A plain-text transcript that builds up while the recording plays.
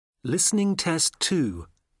Listening Test 2,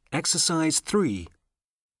 Exercise 3.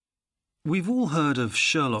 We've all heard of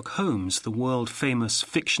Sherlock Holmes, the world-famous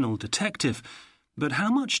fictional detective, but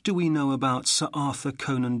how much do we know about Sir Arthur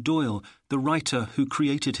Conan Doyle, the writer who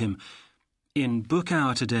created him? In Book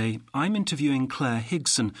Hour today, I'm interviewing Claire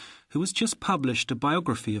Higson, who has just published a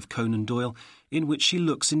biography of Conan Doyle in which she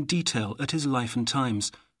looks in detail at his life and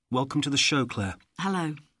times. Welcome to the show, Claire.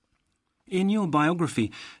 Hello. In your biography,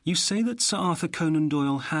 you say that Sir Arthur Conan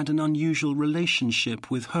Doyle had an unusual relationship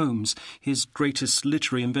with Holmes, his greatest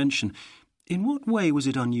literary invention. In what way was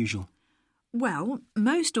it unusual? Well,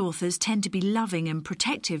 most authors tend to be loving and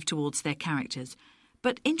protective towards their characters.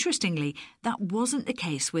 But interestingly, that wasn't the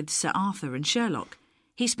case with Sir Arthur and Sherlock.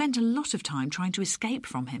 He spent a lot of time trying to escape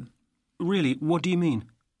from him. Really? What do you mean?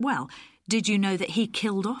 Well, did you know that he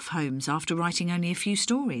killed off Holmes after writing only a few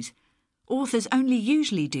stories? Authors only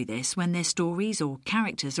usually do this when their stories or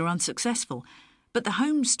characters are unsuccessful, but the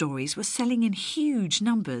Holmes stories were selling in huge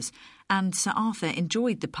numbers, and Sir Arthur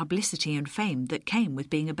enjoyed the publicity and fame that came with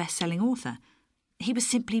being a best-selling author. He was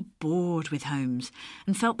simply bored with Holmes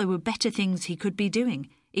and felt there were better things he could be doing,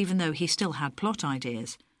 even though he still had plot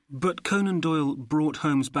ideas. But Conan Doyle brought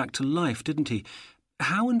Holmes back to life, didn't he?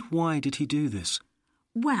 How and why did he do this?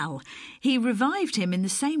 Well, he revived him in the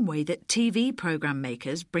same way that TV programme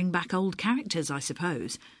makers bring back old characters, I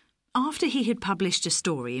suppose. After he had published a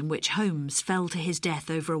story in which Holmes fell to his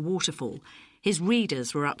death over a waterfall, his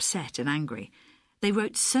readers were upset and angry. They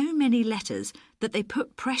wrote so many letters that they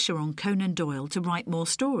put pressure on Conan Doyle to write more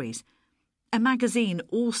stories. A magazine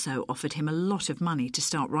also offered him a lot of money to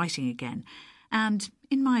start writing again, and,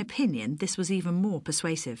 in my opinion, this was even more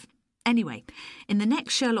persuasive. Anyway, in the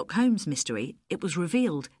next Sherlock Holmes mystery, it was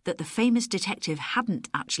revealed that the famous detective hadn't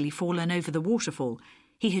actually fallen over the waterfall.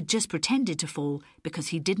 He had just pretended to fall because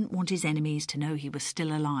he didn't want his enemies to know he was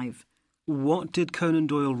still alive. What did Conan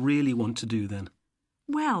Doyle really want to do then?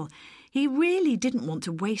 Well, he really didn't want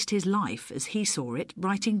to waste his life, as he saw it,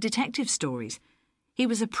 writing detective stories. He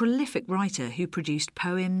was a prolific writer who produced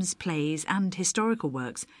poems, plays and historical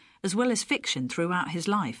works, as well as fiction throughout his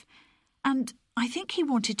life. And I think he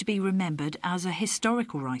wanted to be remembered as a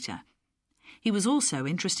historical writer. He was also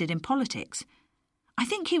interested in politics. I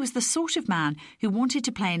think he was the sort of man who wanted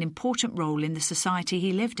to play an important role in the society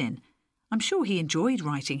he lived in. I'm sure he enjoyed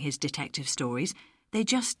writing his detective stories. They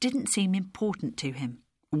just didn't seem important to him.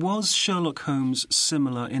 Was Sherlock Holmes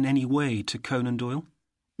similar in any way to Conan Doyle?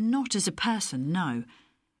 Not as a person, no.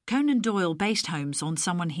 Conan Doyle based Holmes on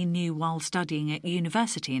someone he knew while studying at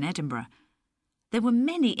university in Edinburgh. There were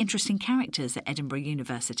many interesting characters at Edinburgh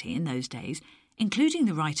University in those days, including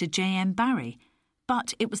the writer J.M. Barrie,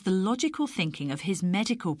 but it was the logical thinking of his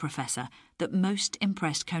medical professor that most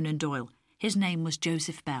impressed Conan Doyle. His name was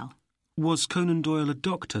Joseph Bell. Was Conan Doyle a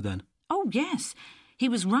doctor then? Oh, yes. He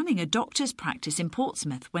was running a doctor's practice in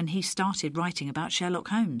Portsmouth when he started writing about Sherlock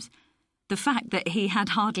Holmes. The fact that he had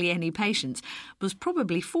hardly any patients was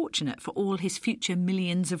probably fortunate for all his future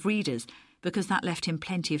millions of readers, because that left him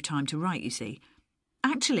plenty of time to write, you see.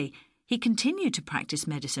 Actually, he continued to practice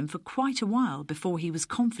medicine for quite a while before he was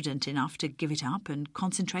confident enough to give it up and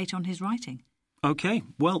concentrate on his writing. OK,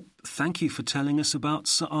 well, thank you for telling us about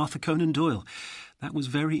Sir Arthur Conan Doyle. That was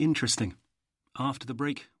very interesting. After the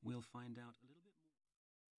break, we'll find out...